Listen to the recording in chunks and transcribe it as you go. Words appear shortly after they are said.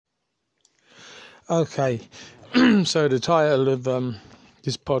Okay, so the title of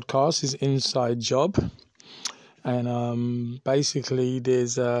this podcast is Inside Job, and basically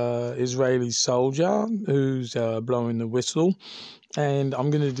there's a Israeli soldier who's blowing the whistle, and I'm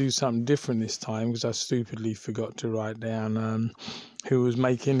going to do something different this time because I stupidly forgot to write down who was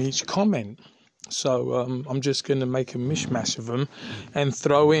making each comment. So I'm just going to make a mishmash of them and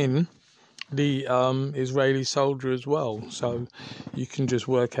throw in the Israeli soldier as well, so you can just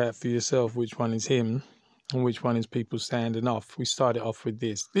work out for yourself which one is him and which one is people standing off. We started off with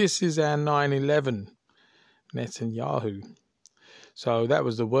this. This is our 9/11 Netanyahu. So that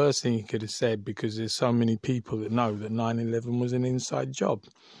was the worst thing he could have said, because there's so many people that know that 9/11 was an inside job.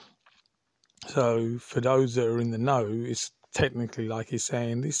 So for those that are in the know, it's technically like he's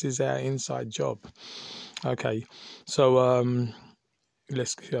saying this is our inside job. Okay, so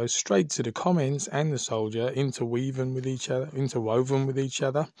let's go straight to the comments and the soldier interwoven with each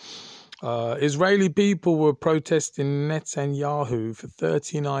other. Israeli people were protesting Netanyahu for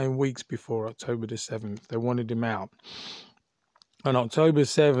 39 weeks before October the 7th. They wanted him out. On October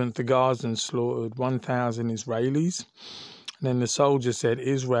 7th, the Gazans slaughtered 1,000 Israelis. And then the soldier said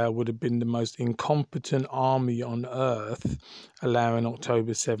Israel would have been the most incompetent army on earth, allowing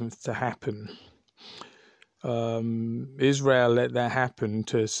October 7th to happen. Israel let that happen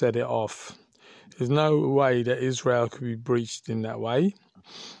to set it off. There's no way that Israel could be breached in that way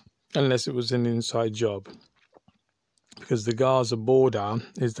unless it was an inside job, because the Gaza border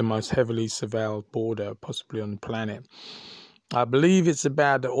is the most heavily surveilled border possibly on the planet. I believe it's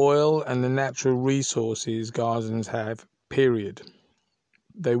about the oil and the natural resources Gazans have, period.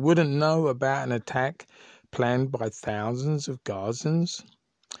 They wouldn't know about an attack planned by thousands of Gazans.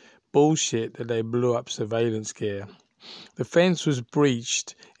 Bullshit that they blew up surveillance gear. The fence was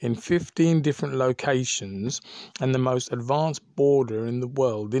breached in 15 different locations, and the most advanced border in the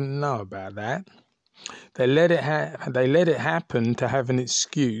world didn't know about that. They let it happen to have an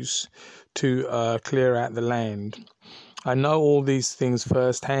excuse to clear out the land. I know all these things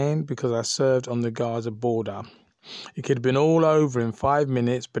firsthand because I served on the Gaza border. It could have been all over in 5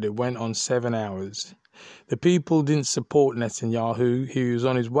 minutes, but it went on 7 hours. The people didn't support Netanyahu. He was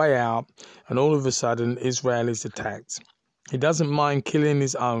on his way out, and all of a sudden Israel is attacked. He doesn't mind killing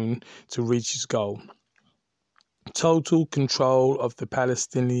his own to reach his goal. Total control of the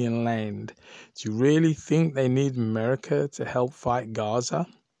Palestinian land. Do you really think they need America to help fight Gaza?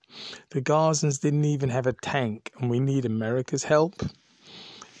 The Gazans didn't even have a tank, and we need America's help.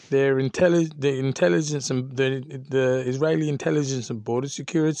 The Israeli intelligence and border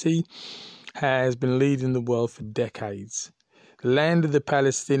security has been leading the world for decades. The land of the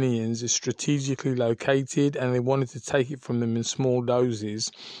Palestinians is strategically located, and they wanted to take it from them in small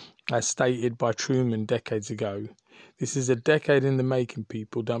doses, as stated by Truman decades ago. This is a decade in the making,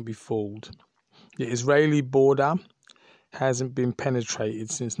 people. Don't be fooled. The Israeli border hasn't been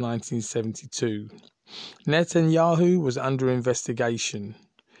penetrated since 1972. Netanyahu was under investigation.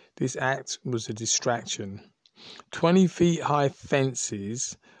 This act was a distraction. 20 feet high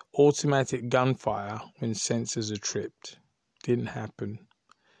fences, automatic gunfire when sensors are tripped. Didn't happen.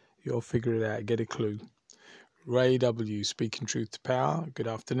 You'll figure it out, get a clue. Ray W, speaking truth to power. Good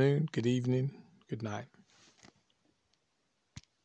afternoon, good evening, good night.